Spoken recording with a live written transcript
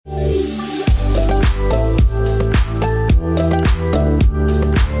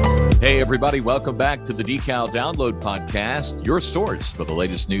everybody. Welcome back to the Decal Download Podcast, your source for the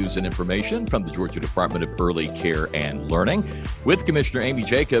latest news and information from the Georgia Department of Early Care and Learning. With Commissioner Amy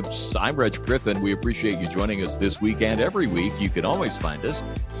Jacobs, I'm Reg Griffin. We appreciate you joining us this week and every week. You can always find us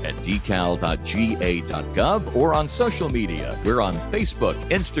at decal.ga.gov or on social media. We're on Facebook,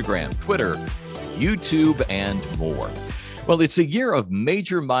 Instagram, Twitter, YouTube, and more. Well, it's a year of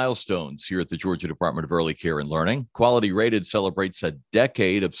major milestones here at the Georgia Department of Early Care and Learning. Quality Rated celebrates a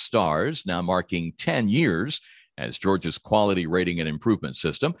decade of stars, now marking 10 years as Georgia's quality rating and improvement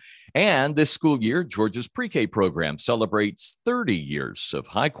system. And this school year, Georgia's pre-K program celebrates 30 years of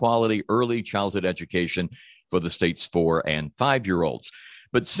high-quality early childhood education for the state's 4- and 5-year-olds.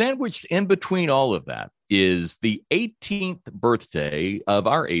 But sandwiched in between all of that is the 18th birthday of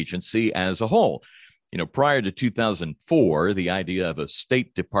our agency as a whole. You know, prior to 2004, the idea of a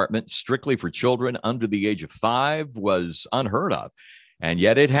state department strictly for children under the age of 5 was unheard of. And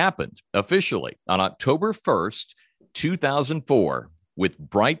yet it happened officially on October 1st, 2004, with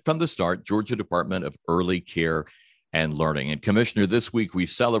Bright from the Start, Georgia Department of Early Care and Learning. And Commissioner, this week we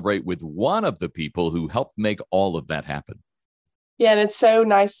celebrate with one of the people who helped make all of that happen. Yeah, and it's so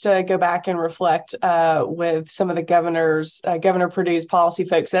nice to go back and reflect with some of the Governor Perdue's policy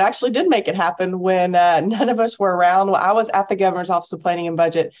folks that actually did make it happen when none of us were around. Well, I was at the Governor's Office of Planning and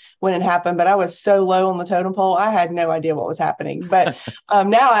Budget when it happened, but I was so low on the totem pole, I had no idea what was happening. But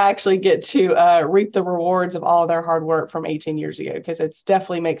now I actually get to reap the rewards of all of their hard work from 18 years ago, because it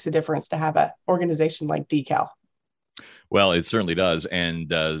definitely makes a difference to have an organization like Decal. Well, it certainly does. And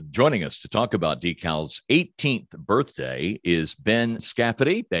joining us to talk about Decal's 18th birthday is Ben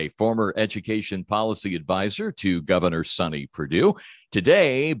Scafidi, a former education policy advisor to Governor Sonny Perdue.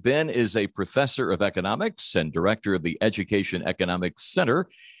 Today, Ben is a professor of economics and director of the Education Economics Center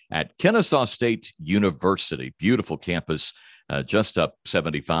at Kennesaw State University. Beautiful campus, just up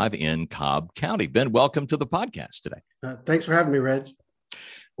 75 in Cobb County. Ben, welcome to the podcast today. Thanks for having me, Reg.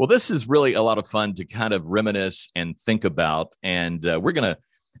 Well, this is really a lot of fun to kind of reminisce and think about. And we're going to,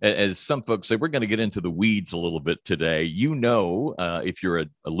 as some folks say, we're going to get into the weeds a little bit today. You know, if you're a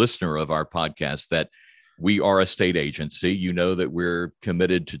listener of our podcast, that we are a state agency. You know that we're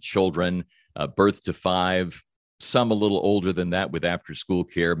committed to children birth to 5, some a little older than that with after school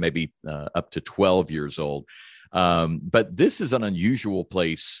care, maybe up to 12 years old. But this is an unusual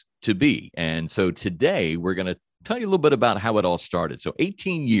place to be. And so today we're going to tell you a little bit about how it all started. So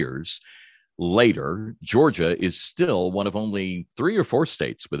 18 years later, Georgia is still one of only 3 or 4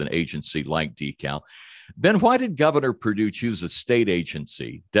 states with an agency like Decal. Ben, why did Governor Perdue choose a state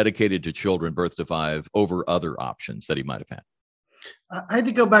agency dedicated to children birth to 5 over other options that he might have had? I had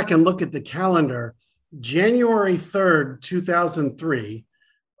to go back and look at the calendar. January 3rd, 2003,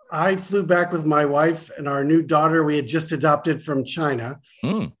 I flew back with my wife and our new daughter we had just adopted from China.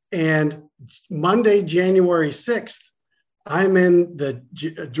 And Monday, January 6th, I'm in the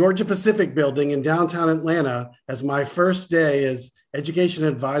Georgia Pacific building in downtown Atlanta as my first day as education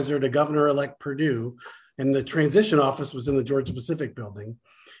advisor to Governor-elect Perdue. And the transition office was in the Georgia Pacific building.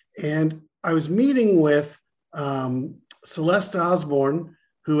 And I was meeting with Celeste Osborne,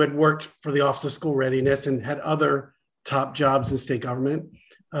 who had worked for the Office of School Readiness and had other top jobs in state government.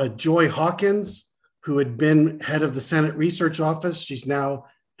 Joy Hawkins, who had been head of the Senate Research Office. She's now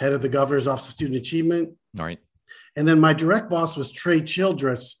head of the Governor's Office of Student Achievement. All right. And then my direct boss was Trey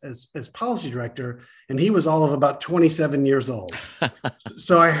Childress as policy director, and he was all of about 27 years old.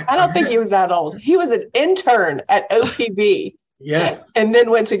 So I don't think he was that old. He was an intern at OPB. Yes. And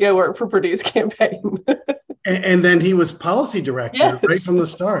then went to go work for Perdue's campaign. and then he was policy director right from the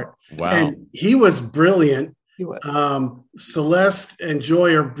start. Wow. And he was brilliant. He was. Celeste and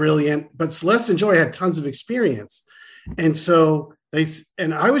Joy are brilliant, but Celeste and Joy had tons of experience. And so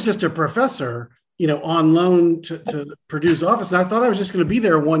I was just a professor, on loan to Perdue's office. And I thought I was just going to be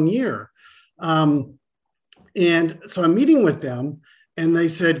there 1 year. And so I'm meeting with them and they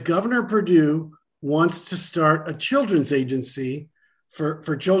said, Governor Perdue wants to start a children's agency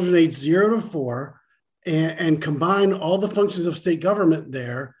for children aged 0 to 4 and combine all the functions of state government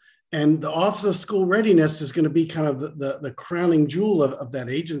there. And the Office of School Readiness is going to be kind of the crowning jewel of that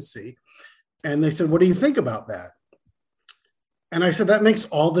agency. And they said, what do you think about that? And I said, that makes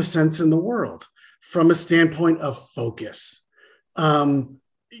all the sense in the world from a standpoint of focus.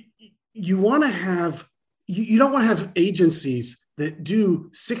 You want to have, you don't want to have agencies that do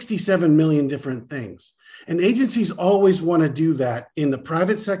 67 million different things. And agencies always want to do that in the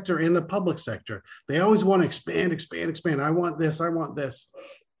private sector and the public sector. They always want to expand. I want this.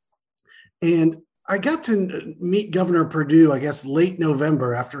 And I got to meet Governor Perdue, I guess, late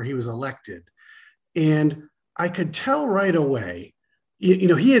November after he was elected. And I could tell right away,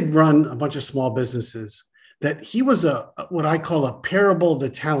 he had run a bunch of small businesses, that he was what I call a parable of the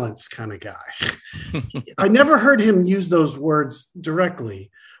talents kind of guy. I never heard him use those words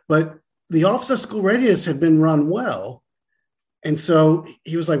directly, but the Office of School Readiness had been run well. And so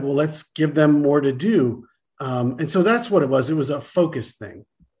he was like, well, let's give them more to do. And so that's what it was. It was a focus thing.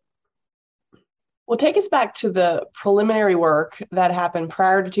 Well, take us back to the preliminary work that happened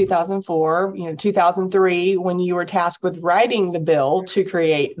prior to 2004, 2003, when you were tasked with writing the bill to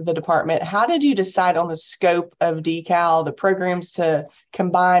create the department. How did you decide on the scope of DECAL, the programs to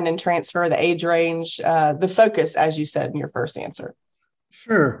combine and transfer, the age range, the focus, as you said in your first answer?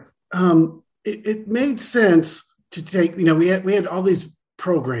 Sure. It made sense to take, we had all these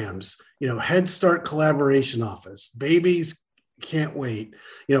programs, Head Start Collaboration Office, Babies Can't Wait,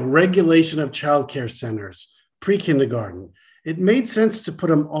 regulation of childcare centers, pre-kindergarten. It made sense to put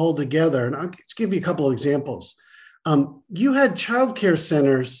them all together. And I'll just give you a couple of examples. You had childcare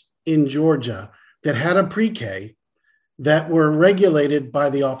centers in Georgia that had a pre-K that were regulated by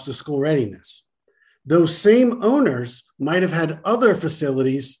the Office of School Readiness. Those same owners might have had other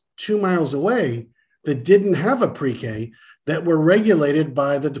facilities 2 miles away that didn't have a pre-K that were regulated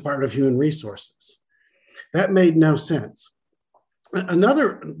by the Department of Human Resources. That made no sense.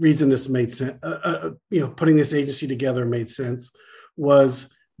 Another reason this made sense, putting this agency together made sense, was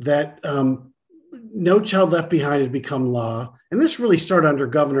that No Child Left Behind had become law. And this really started under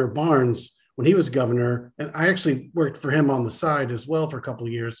Governor Barnes when he was governor. And I actually worked for him on the side as well for a couple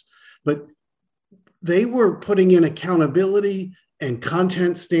of years. But they were putting in accountability and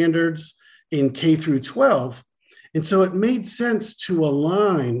content standards in K through 12. And so it made sense to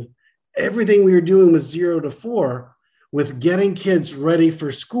align everything we were doing with 0 to 4 with getting kids ready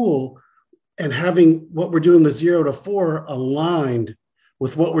for school and having what we're doing with 0 to 4 aligned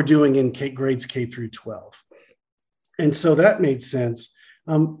with what we're doing in grades K through 12. And so that made sense.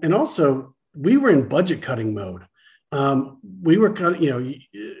 And also, we were in budget cutting mode. We were cutting,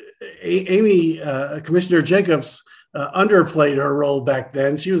 Amy, Commissioner Jacobs, underplayed her role back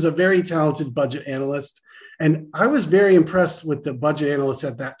then. She was a very talented budget analyst. And I was very impressed with the budget analysts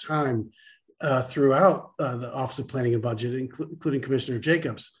at that time throughout the Office of Planning and Budget, including Commissioner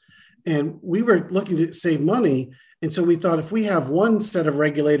Jacobs. And we were looking to save money. And so we thought if we have one set of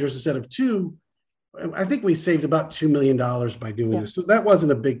regulators instead of two, I think we saved about $2 million by doing this. So that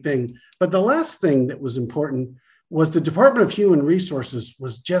wasn't a big thing. But the last thing that was important was the Department of Human Resources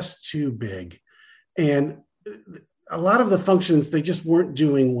was just too big. And a lot of the functions, they just weren't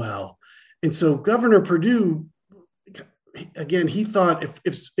doing well. And so Governor Perdue, again, he thought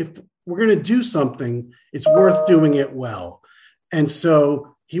if we're going to do something, it's worth doing it well. And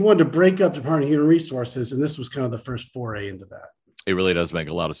so he wanted to break up Department of Human Resources, and this was kind of the first foray into that. It really does make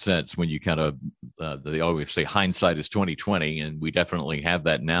a lot of sense when you kind of, they always say hindsight is 20/20, and we definitely have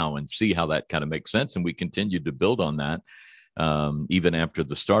that now and see how that kind of makes sense. And we continued to build on that even after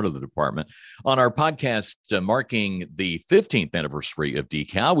the start of the department. On our podcast marking the 15th anniversary of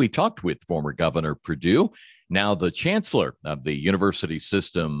DECAL, we talked with former Governor Perdue, now the Chancellor of the University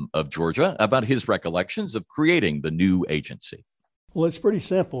System of Georgia, about his recollections of creating the new agency. Well, it's pretty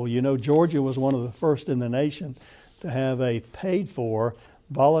simple. Georgia was one of the first in the nation to have a paid-for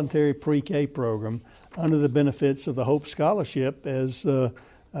voluntary pre-K program under the benefits of the Hope Scholarship as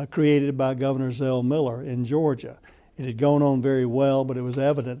created by Governor Zell Miller in Georgia. It had gone on very well, but it was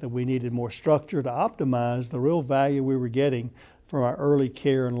evident that we needed more structure to optimize the real value we were getting from our early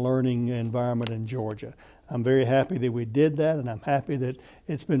care and learning environment in Georgia. I'm very happy that we did that, and I'm happy that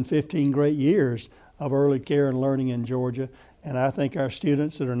it's been 15 great years of early care and learning in Georgia. And I think our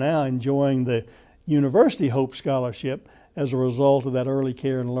students that are now enjoying the University Hope Scholarship as a result of that early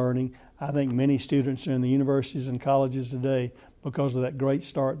care and learning, I think many students are in the universities and colleges today because of that great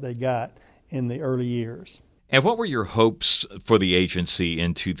start they got in the early years. And what were your hopes for the agency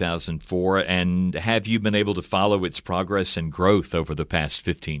in 2004, and have you been able to follow its progress and growth over the past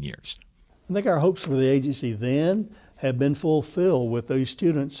 15 years? I think our hopes for the agency then have been fulfilled with those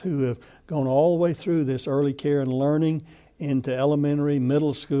students who have gone all the way through this early care and learning into elementary,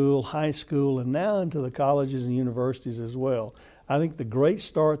 middle school, high school, and now into the colleges and universities as well. I think the great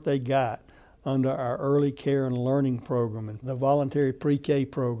start they got under our early care and learning program and the voluntary pre-K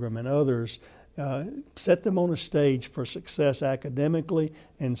program and others set them on a stage for success academically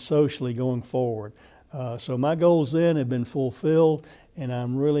and socially going forward. So my goals then have been fulfilled, and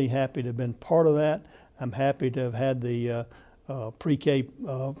I'm really happy to have been part of that. I'm happy to have had the pre-K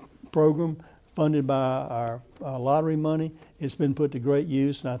program funded by our lottery money. It's been put to great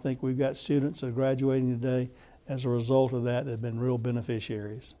use, and I think we've got students that are graduating today as a result of that have been real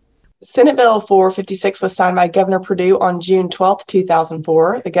beneficiaries. Senate Bill 456 was signed by Governor Perdue on June 12,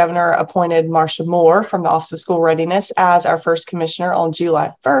 2004. The governor appointed Marsha Moore from the Office of School Readiness as our first commissioner on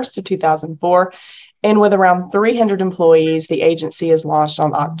July 1st of 2004. And with around 300 employees, the agency is launched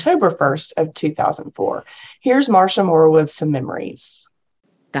on October 1st of 2004. Here's Marsha Moore with some memories.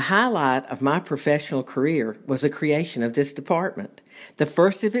 The highlight of my professional career was the creation of this department, the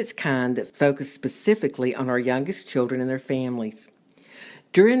first of its kind that focused specifically on our youngest children and their families.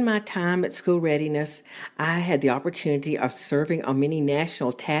 During my time at School Readiness, I had the opportunity of serving on many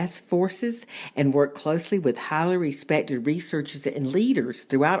national task forces and worked closely with highly respected researchers and leaders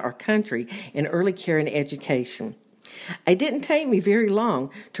throughout our country in early care and education. It didn't take me very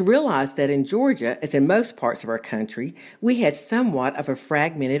long to realize that in Georgia, as in most parts of our country, we had somewhat of a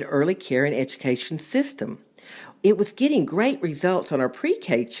fragmented early care and education system. It was getting great results on our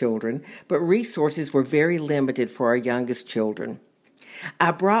pre-K children, but resources were very limited for our youngest children.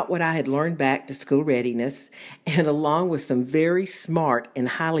 I brought what I had learned back to School Readiness, and along with some very smart and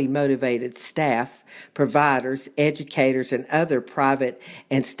highly motivated staff, providers, educators, and other private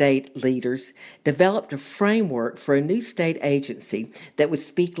and state leaders, developed a framework for a new state agency that would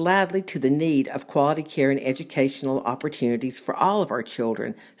speak loudly to the need of quality care and educational opportunities for all of our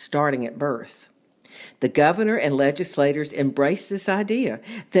children, starting at birth. The governor and legislators embraced this idea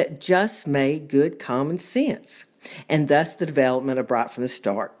that just made good common sense, and thus the development of Bright from the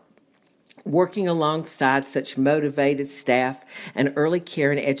Start. Working alongside such motivated staff and early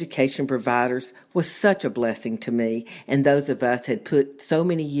care and education providers was such a blessing to me and those of us had put so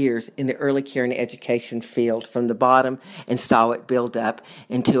many years in the early care and education field from the bottom and saw it build up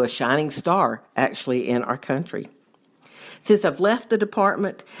into a shining star actually in our country. Since I've left the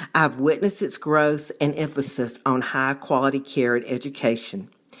department, I've witnessed its growth and emphasis on high-quality care and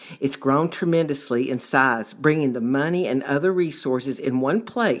education. It's grown tremendously in size, bringing the money and other resources in one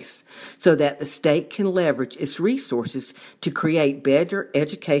place so that the state can leverage its resources to create better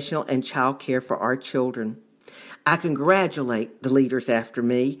educational and child care for our children. I congratulate the leaders after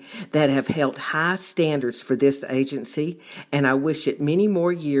me that have held high standards for this agency, and I wish it many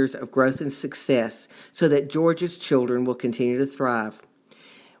more years of growth and success so that Georgia's children will continue to thrive.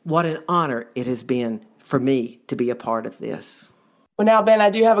 What an honor it has been for me to be a part of this. Well, now, Ben, I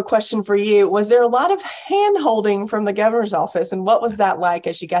do have a question for you. Was there a lot of hand-holding from the governor's office, and what was that like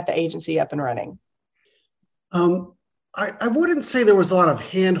as you got the agency up and running? I wouldn't say there was a lot of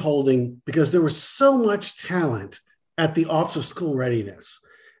hand-holding because there was so much talent at the Office of School Readiness.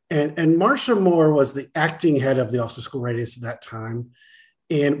 And Marsha Moore was the acting head of the Office of School Readiness at that time.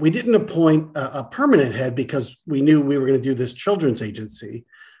 And we didn't appoint a permanent head because we knew we were going to do this children's agency,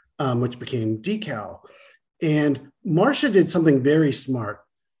 which became DECAL. And Marsha did something very smart.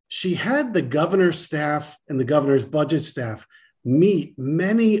 She had the governor's staff and the governor's budget staff meet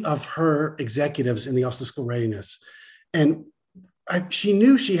many of her executives in the Office of School Readiness. And she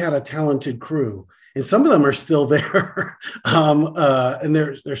knew she had a talented crew, and some of them are still there, and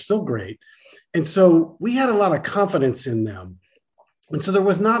they're still great. And so we had a lot of confidence in them. And so there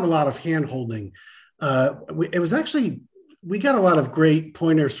was not a lot of hand-holding. It was actually, we got a lot of great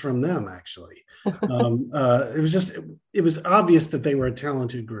pointers from them, actually. It was obvious that they were a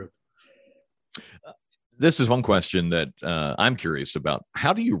talented group. This is one question that I'm curious about.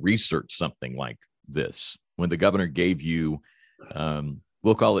 How do you research something like this when the governor gave you,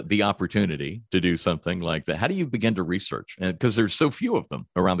 we'll call it the opportunity to do something like that? How do you begin to research? Because there's so few of them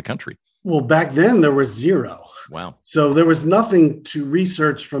around the country. Well, back then there was zero. Wow. So there was nothing to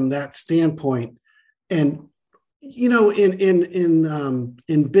research from that standpoint. And, you know,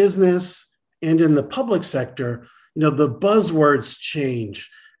 in business and in the public sector, you know, the buzzwords change.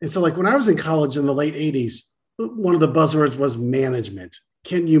 And so like when I was in college in the late 80s, one of the buzzwords was management.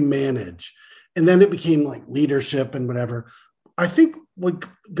 Can you manage? And then it became like leadership and whatever. I think what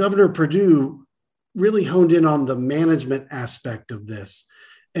Governor Perdue really honed in on the management aspect of this.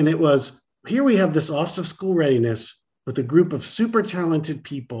 And it was, here we have this Office of School Readiness with a group of super talented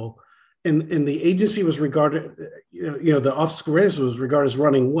people. And the agency was regarded, the Office of School Readiness was regarded as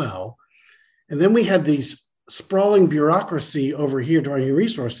running well. And then we had these sprawling bureaucracy over here during human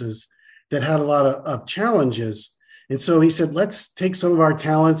resources that had a lot of challenges. And so he said, let's take some of our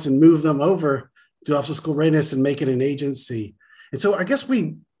talents and move them over to Office of School Readiness and make it an agency. And so I guess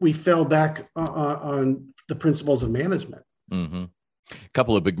we fell back on the principles of management. Mm-hmm. A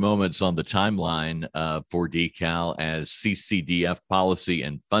couple of big moments on the timeline for DECAL as CCDF policy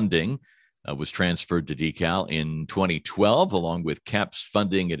and funding was transferred to DECAL in 2012, along with CAPS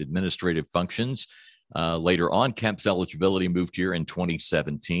funding and administrative functions. Later on, CAPS eligibility moved here in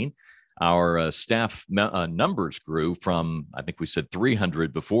 2017. our staff numbers grew from, I think we said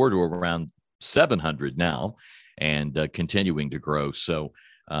 300 before, to around 700 now, and continuing to grow. So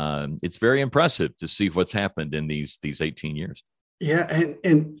it's very impressive to see what's happened in these 18 years. Yeah.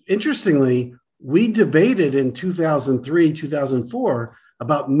 And interestingly, we debated in 2003, 2004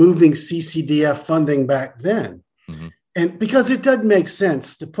 about moving CCDF funding back then. Mm-hmm. And because it does make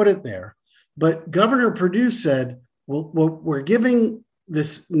sense to put it there. But Governor Perdue said, well, we're giving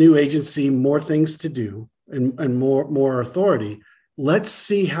this new agency more things to do and more authority. Let's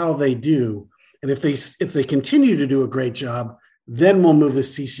see how they do. And if they continue to do a great job, then we'll move the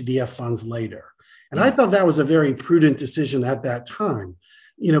CCDF funds later. And I thought that was a very prudent decision at that time,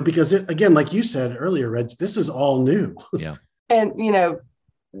 because again, like you said earlier, Reg, this is all new. Yeah. And,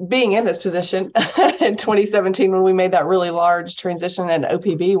 being in this position in 2017, when we made that really large transition, and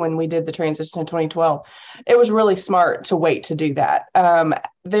OPB, when we did the transition in 2012, it was really smart to wait to do that.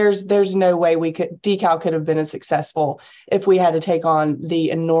 There's no way DECAL could have been as successful if we had to take on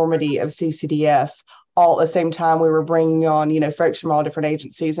the enormity of CCDF all at the same time we were bringing on, folks from all different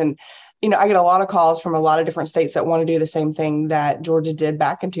agencies. And, I get a lot of calls from a lot of different states that want to do the same thing that Georgia did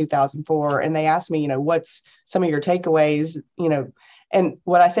back in 2004. And they ask me, what's some of your takeaways, and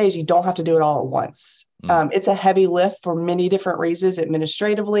what I say is you don't have to do it all at once. It's a heavy lift for many different reasons,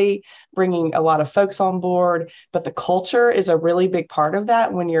 administratively, bringing a lot of folks on board. But the culture is a really big part of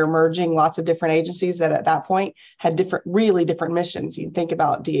that when you're merging lots of different agencies that at that point had really different missions. You think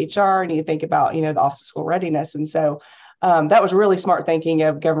about DHR and you think about, the Office of School Readiness. And so that was really smart thinking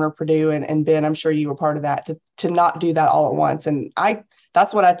of Governor Perdue and Ben. I'm sure you were part of that to not do that all at once. And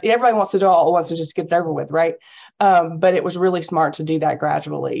everybody wants to do it all at once and just get it over with, right? But it was really smart to do that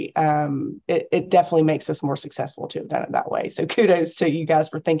gradually. It definitely makes us more successful to have done it that way. So kudos to you guys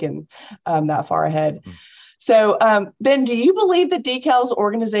for thinking that far ahead. Mm-hmm. So Ben, do you believe that DECAL's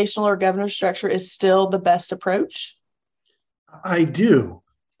organizational or governance structure is still the best approach? I do.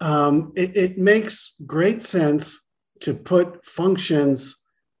 It makes great sense to put functions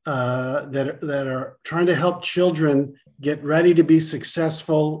that are trying to help children get ready to be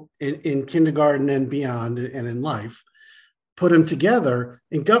successful in kindergarten and beyond and in life, put them together.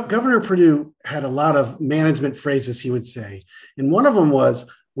 And Governor Perdue had a lot of management phrases he would say. And one of them was,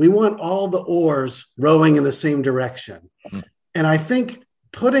 we want all the oars rowing in the same direction. Mm-hmm. And I think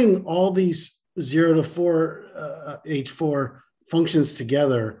putting all these 0 to 4, age 4 functions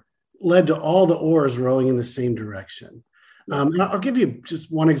together led to all the oars rowing in the same direction. And I'll give you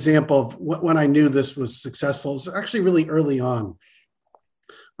just one example of when I knew this was successful. It was actually really early on.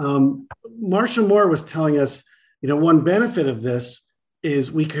 Marsha Moore was telling us, one benefit of this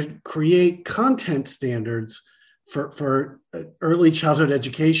is we could create content standards for early childhood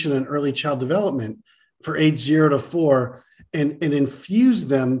education and early child development for age 0 to 4 and infuse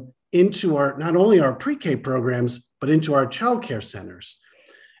them into not only our pre-K programs, but into our childcare centers.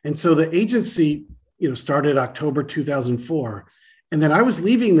 And so the agency started October 2004. And then I was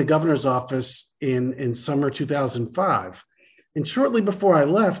leaving the governor's office in summer 2005. And shortly before I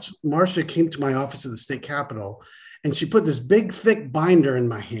left, Marsha came to my office at the state capitol, and she put this big, thick binder in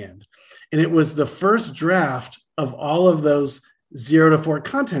my hand. And it was the first draft of all of those 0 to 4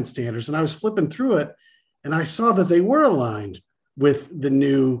 content standards. And I was flipping through it, and I saw that they were aligned with the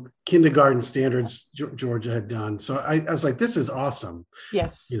new kindergarten standards Georgia had done. So I was like, this is awesome.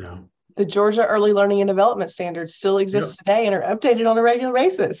 Yes. The Georgia Early Learning and Development Standards still exist today and are updated on a regular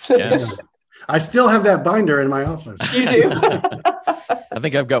basis. Yes. I still have that binder in my office. You do? I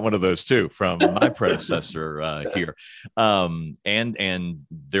think I've got one of those too from my predecessor here. And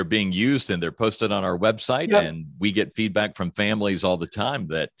they're being used and they're posted on our website. Yep. And we get feedback from families all the time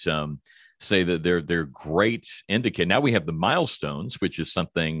that say that they're great indicator. Now we have the milestones, which is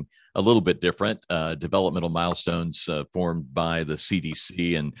something a little bit different, developmental milestones formed by the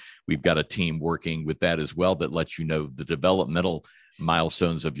CDC. And we've got a team working with that as well that lets you know the developmental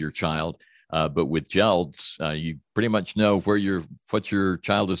milestones of your child. But with GELDS, you pretty much know what your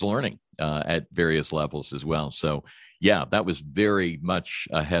child is learning at various levels as well. So yeah, that was very much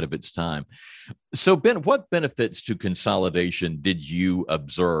ahead of its time. So Ben, what benefits to consolidation did you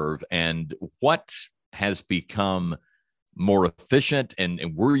observe, and what has become more efficient?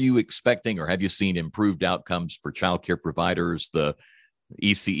 And were you expecting, or have you seen improved outcomes for childcare providers, the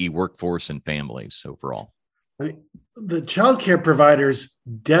ECE workforce, and families overall? The childcare providers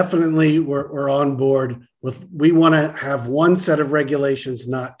definitely were on board with, we want to have one set of regulations,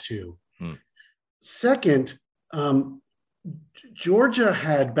 not two. Second, Georgia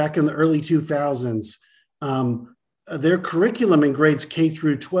had, back in the early 2000s, their curriculum in grades K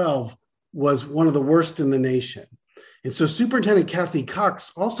through 12 was one of the worst in the nation. And so Superintendent Kathy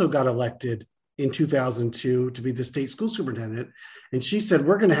Cox also got elected in 2002 to be the state school superintendent. And she said,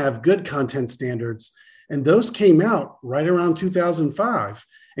 we're going to have good content standards. And those came out right around 2005.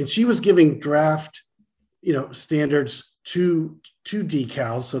 And she was giving draft, standards to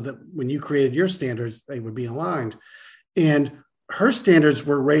decals so that when you created your standards, they would be aligned. And her standards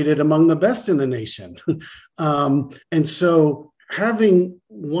were rated among the best in the nation. And so having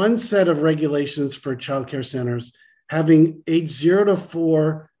one set of regulations for childcare centers, having age 0 to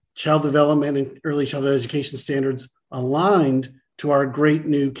 4 child development and early childhood education standards aligned to our great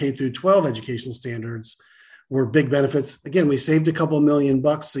new K through 12 education standards were big benefits. Again, we saved a couple $1 million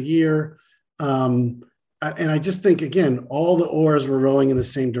a year. And I just think, again, all the oars were rowing in the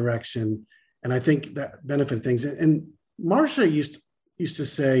same direction. And I think that benefited things. And Marcia used to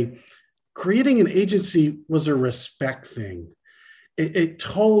say, creating an agency was a respect thing. It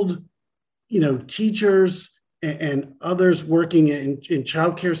told, teachers and others working in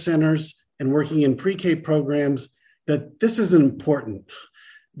childcare centers and working in pre-K programs that this is important,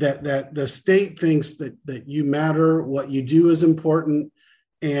 that the state thinks that you matter, what you do is important,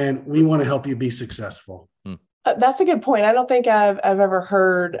 and we want to help you be successful. That's a good point. I don't think I've ever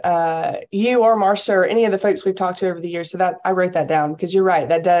heard you or Marcia or any of the folks we've talked to over the years. So that I wrote that down because you're right.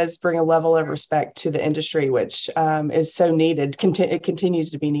 That does bring a level of respect to the industry, which is so needed. It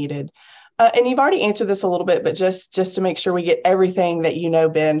continues to be needed. And you've already answered this a little bit, but just to make sure we get everything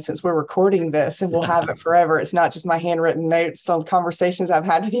that Ben, since we're recording this and we'll have it forever. It's not just my handwritten notes on conversations I've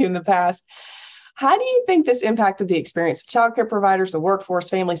had with you in the past. How do you think this impacted the experience of childcare providers, the workforce,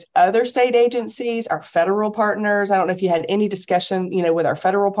 families, other state agencies, our federal partners? I don't know if you had any discussion, with our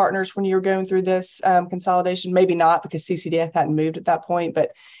federal partners when you were going through this consolidation. Maybe not because CCDF hadn't moved at that point,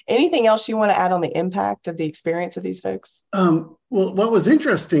 but anything else you want to add on the impact of the experience of these folks? Well, what was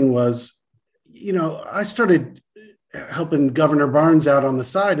interesting was, I started helping Governor Barnes out on the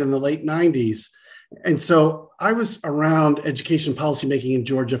side in the late 90s. And so I was around education policymaking in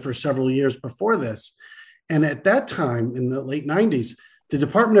Georgia for several years before this. And at that time, in the late 90s, the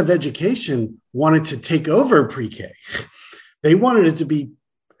Department of Education wanted to take over pre-K. They wanted it to be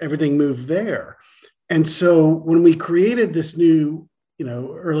everything moved there. And so when we created this new,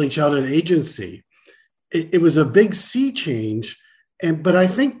 early childhood agency, it was a big sea change. But I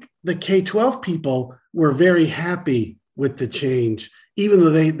think the K-12 people were very happy with the change, even though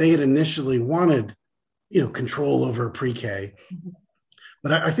they had initially wanted control over pre-K.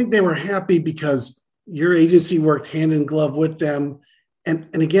 But I think they were happy because your agency worked hand in glove with them. And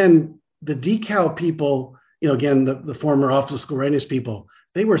again, the decal people, again, the former Office of School Readiness people,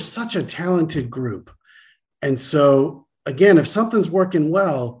 they were such a talented group. And so again, if something's working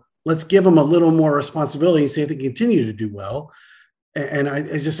well, let's give them a little more responsibility and see if they continue to do well. And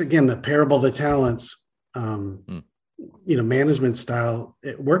I just, again, the parable of the talents, management style,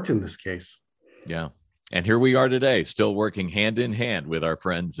 it worked in this case. Yeah. And here we are today, still working hand in hand with our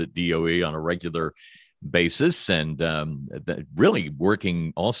friends at DOE on a regular basis, and really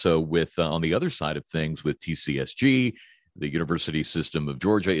working also with, on the other side of things, with TCSG, the University System of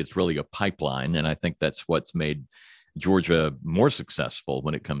Georgia. It's really a pipeline, and I think that's what's made Georgia more successful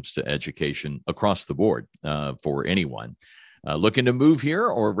when it comes to education across the board for anyone looking to move here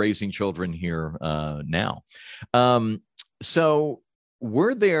or raising children here now. So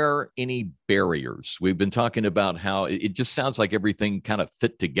were there any barriers? We've been talking about how it just sounds like everything kind of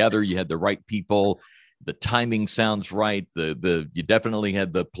fit together. You had the right people. The timing sounds right. You definitely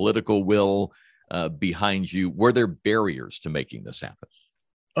had the political will behind you. Were there barriers to making this happen?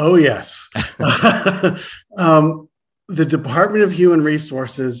 Oh, yes. The Department of Human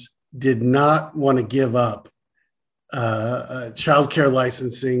Resources did not want to give up childcare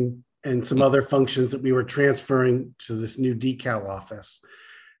licensing and some other functions that we were transferring to this new decal office.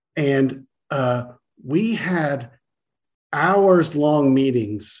 And we had hours-long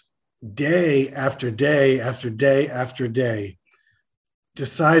meetings, day after day after day after day,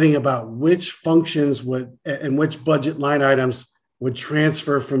 deciding about which functions would and which budget line items would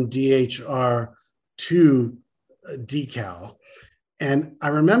transfer from DHR to decal. And I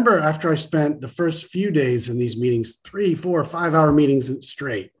remember after I spent the first few days in these meetings, 3, 4, 5 hour meetings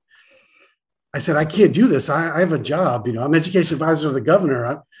straight, I said, I can't do this. I have a job. I'm education advisor to the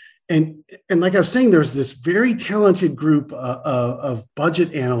governor. And like I was saying, there's this very talented group of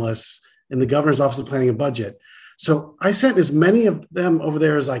budget analysts in the governor's office of planning and budget. So I sent as many of them over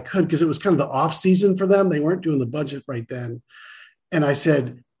there as I could because it was kind of the off season for them. They weren't doing the budget right then. And I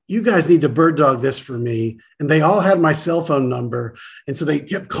said, you guys need to bird dog this for me. And they all had my cell phone number. And so they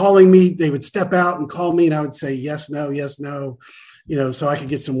kept calling me. They would step out and call me and I would say, yes, no, so I could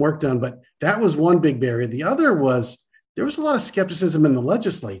get some work done. But that was one big barrier. The other was there was a lot of skepticism in the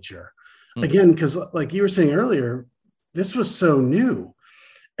legislature. Again, because like you were saying earlier, this was so new.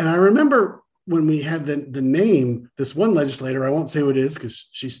 And I remember when we had the name, this one legislator, I won't say who it is because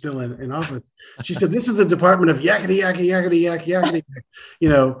she's still in office. She said, "This is the Department of Yakety, Yakety, Yakety, Yakety,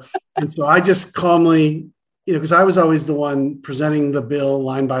 Yakety." And so I just calmly, because I was always the one presenting the bill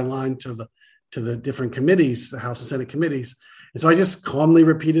line by line to the different committees, the House and Senate committees. And so I just calmly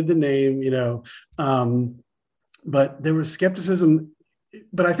repeated the name, but there was skepticism.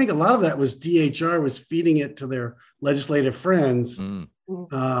 But I think a lot of that was DHR was feeding it to their legislative friends.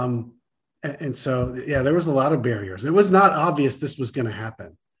 And so, there was a lot of barriers. It was not obvious this was going to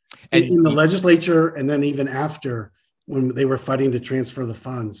happen in the legislature. And then even after, when they were fighting to transfer the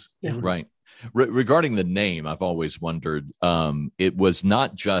funds. Right. Regarding the name, I've always wondered, it was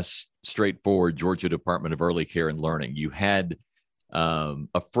not just straightforward Georgia Department of Early Care and Learning. You had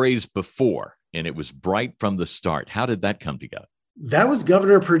a phrase before, and it was bright from the start. How did that come together? That was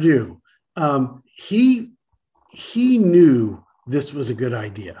Governor Perdue. He knew this was a good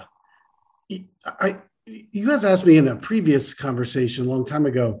idea. You guys asked me in a previous conversation a long time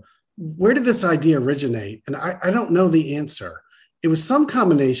ago, where did this idea originate? And I don't know the answer. It was some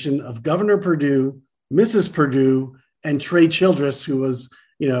combination of Governor Perdue, Mrs. Perdue, and Trey Childress, who was,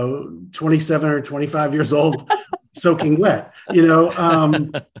 27 or 25 years old, soaking wet.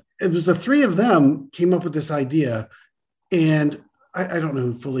 It was the three of them came up with this idea. And I don't know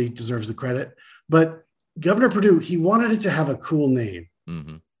who fully deserves the credit, but Governor Perdue, he wanted it to have a cool name.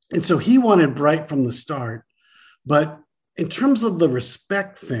 Mm-hmm. And so he wanted bright from the start. But in terms of the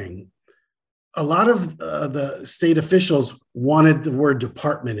respect thing, a lot of the state officials wanted the word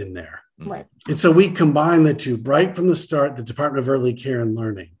department in there. Right. And so we combined the two, bright from the start, the Department of Early Care and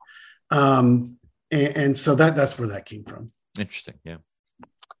Learning. And so that's where that came from. Interesting. Yeah.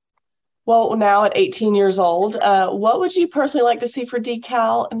 Well, now at 18 years old, what would you personally like to see for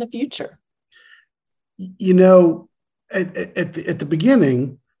DeCal in the future? At the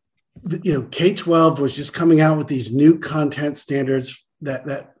beginning, K-12 was just coming out with these new content standards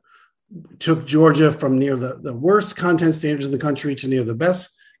that took Georgia from near the worst content standards in the country to near the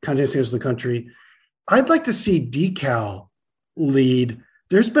best content standards in the country. I'd like to see DeCal lead.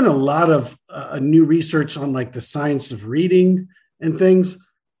 There's been a lot of new research on like the science of reading and things.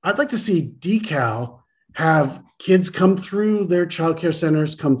 I'd like to see DeCal have kids come through their childcare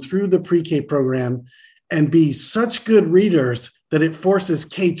centers, come through the pre-K program, and be such good readers that it forces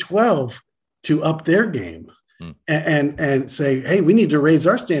K-12 to up their game and say, hey, we need to raise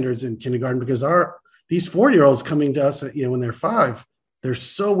our standards in kindergarten because these 4-year-olds coming to us, when they're 5, they're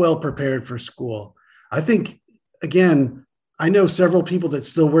so well prepared for school. I think, again, I know several people that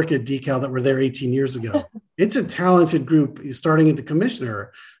still work at DeCal that were there 18 years ago. It's a talented group, starting at the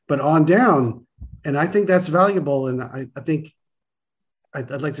commissioner, but on down. And I think that's valuable. And I think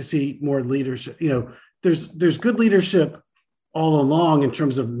I'd like to see more leadership. There's good leadership all along in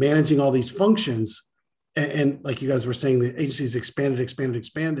terms of managing all these functions. And like you guys were saying, the agency's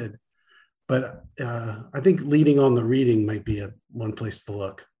expanded. But I think leading on the reading might be one place to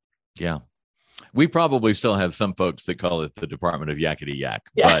look. Yeah. We probably still have some folks that call it the Department of Yakety Yak,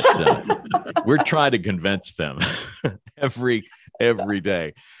 yeah. But we're trying to convince them every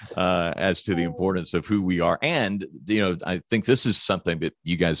day as to the importance of who we are. And, I think this is something that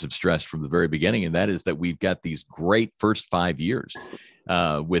you guys have stressed from the very beginning, and that is that we've got these great first 5 years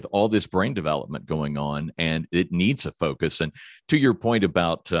with all this brain development going on, and it needs a focus. And to your point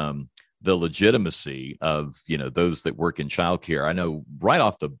about the legitimacy of, those that work in childcare. I know right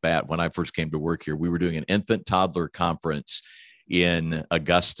off the bat, when I first came to work here, we were doing an infant toddler conference in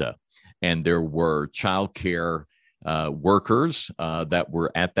Augusta, and there were childcare workers that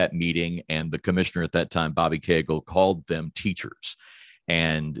were at that meeting. And the commissioner at that time, Bobby Cagle, called them teachers.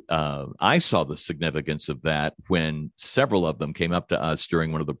 And I saw the significance of that when several of them came up to us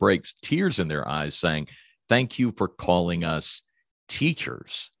during one of the breaks, tears in their eyes, saying, "Thank you for calling us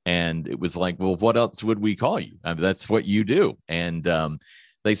teachers." And it was like, well, what else would we call you? I mean, that's what you do. And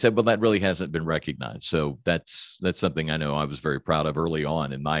they said, well, that really hasn't been recognized. So that's something I know I was very proud of early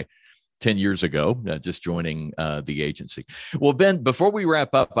on in my 10 years ago, just joining the agency. Well, Ben, before we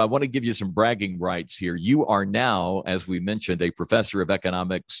wrap up, I want to give you some bragging rights here. You are now, as we mentioned, a professor of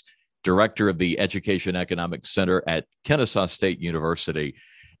economics, director of the Education Economics Center at Kennesaw State University.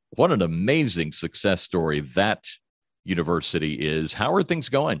 What an amazing success story that university is. How are things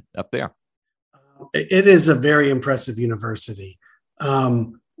going up there? It is a very impressive university.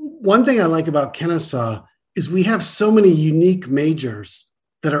 One thing I like about Kennesaw is we have so many unique majors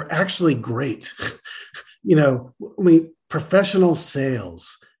that are actually great. professional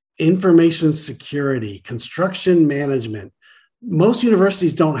sales, information security, construction management. Most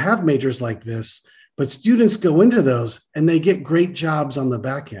universities don't have majors like this, but students go into those and they get great jobs on the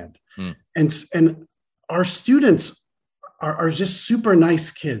back end. And our students are just super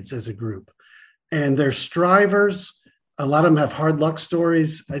nice kids as a group, and they're strivers. A lot of them have hard luck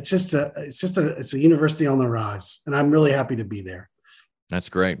stories. It's a university on the rise, and I'm really happy to be there. That's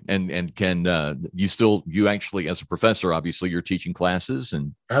great. And can you actually, as a professor, obviously you're teaching classes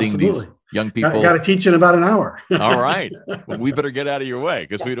and seeing these young people. Got to teach in about an hour. All right. Well, we better get out of your way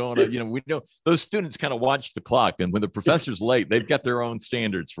because we don't want to, we know those students kind of watch the clock, and when the professor's late, they've got their own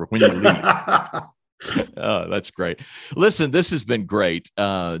standards for when you leave. Oh, that's great. Listen, this has been great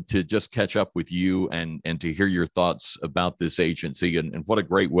to just catch up with you and to hear your thoughts about this agency, and what a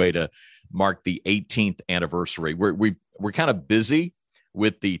great way to mark the 18th anniversary. We're kind of busy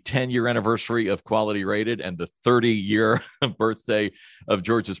with the 10-year anniversary of Quality Rated and the 30-year birthday of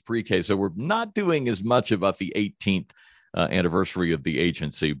Georgia's pre-K. So we're not doing as much about the 18th anniversary of the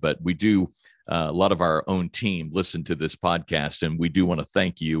agency, but we do, a lot of our own team listen to this podcast, and we do want to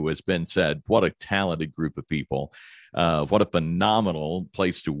thank you. As Ben said, what a talented group of people. What a phenomenal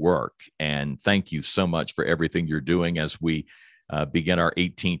place to work. And thank you so much for everything you're doing as we begin our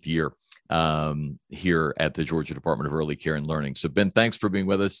 18th year here at the Georgia Department of Early Care and Learning. So Ben, thanks for being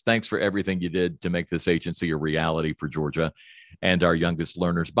with us. Thanks for everything you did to make this agency a reality for Georgia and our youngest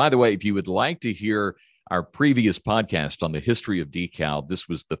learners. By the way, if you would like to hear our previous podcast on the history of DeKal, this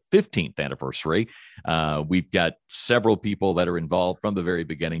was the 15th anniversary. We've got several people that are involved from the very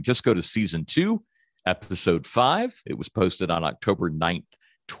beginning. Just go to season 2, episode 5. It was posted on October 9th,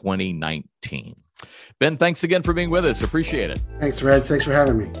 2019. Ben, thanks again for being with us. Appreciate it. Thanks, Reg. Thanks for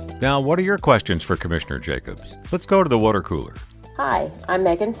having me. Now, what are your questions for Commissioner Jacobs? Let's go to the water cooler. Hi, I'm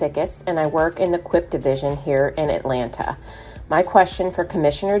Megan Fickus, and I work in the QUIP division here in Atlanta. My question for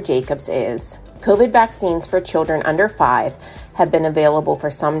Commissioner Jacobs is, COVID vaccines for children under 5 have been available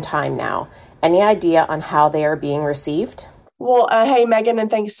for some time now. Any idea on how they are being received? Well, hey, Megan,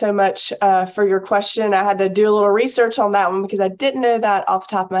 and thanks so much for your question. I had to do a little research on that one because I didn't know that off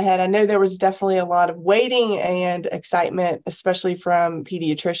the top of my head. I know there was definitely a lot of waiting and excitement, especially from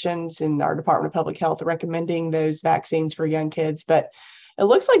pediatricians in our Department of Public Health recommending those vaccines for young kids. But it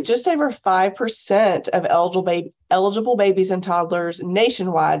looks like just over 5% of eligible babies and toddlers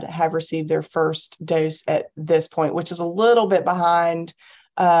nationwide have received their first dose at this point, which is a little bit behind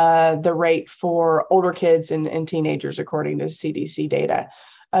the rate for older kids and teenagers, according to CDC data.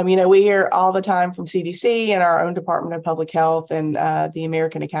 We hear all the time from CDC and our own Department of Public Health and the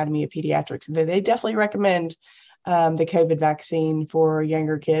American Academy of Pediatrics that they definitely recommend the COVID vaccine for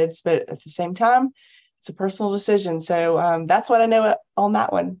younger kids. But at the same time, it's a personal decision. So that's what I know on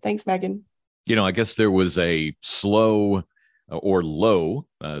that one. Thanks, Megan. I guess there was a slow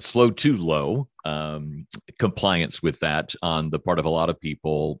to low compliance with that on the part of a lot of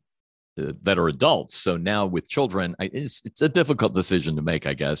people that are adults. So now with children, it's a difficult decision to make,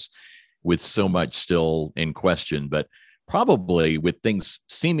 I guess, with so much still in question. But probably with things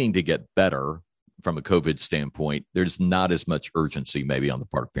seeming to get better from a COVID standpoint, there's not as much urgency maybe on the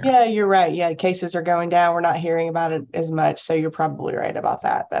part of parents. Yeah, you're right. Yeah, cases are going down. We're not hearing about it as much. So you're probably right about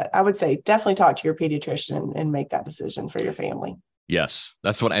that. But I would say definitely talk to your pediatrician and make that decision for your family. Yes,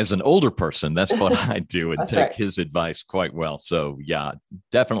 that's what, as an older person, that's what I do and take right. his advice quite well. So yeah,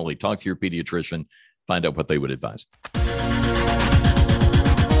 definitely talk to your pediatrician, find out what they would advise.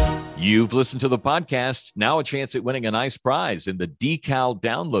 You've listened to the podcast. Now a chance at winning a nice prize in the DeKal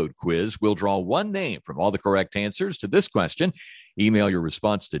Download Quiz. We'll draw one name from all the correct answers to this question. Email your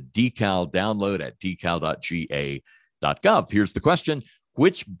response to decal.download@decal.ga.gov. Here's the question.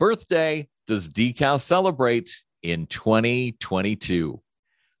 Which birthday does DeKal celebrate in 2022?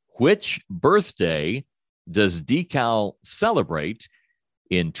 Which birthday does DeKal celebrate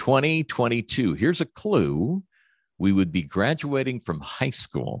in 2022? Here's a clue. We would be graduating from high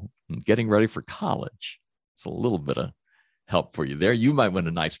school and getting ready for college. It's a little bit of help for you there. You might win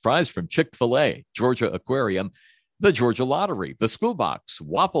a nice prize from Chick-fil-A, Georgia Aquarium, the Georgia Lottery, the School Box,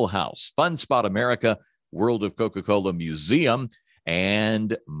 Waffle House, Fun Spot America, World of Coca-Cola Museum,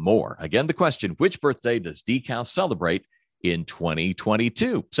 and more. Again, the question, which birthday does DeKal celebrate in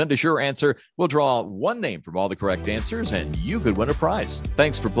 2022? Send us your answer. We'll draw one name from all the correct answers, and you could win a prize.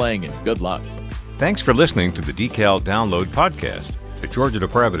 Thanks for playing, and good luck. Thanks for listening to the DeKal Download Podcast. The Georgia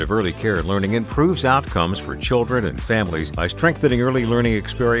Department of Early Care and Learning improves outcomes for children and families by strengthening early learning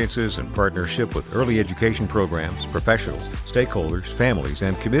experiences in partnership with early education programs, professionals, stakeholders, families,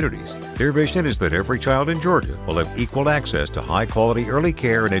 and communities. Their vision is that every child in Georgia will have equal access to high-quality early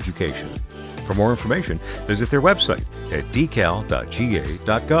care and education. For more information, visit their website at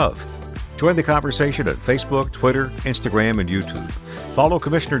decal.ga.gov. Join the conversation at Facebook, Twitter, Instagram, and YouTube. Follow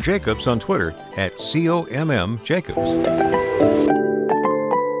Commissioner Jacobs on Twitter at COMM Jacobs.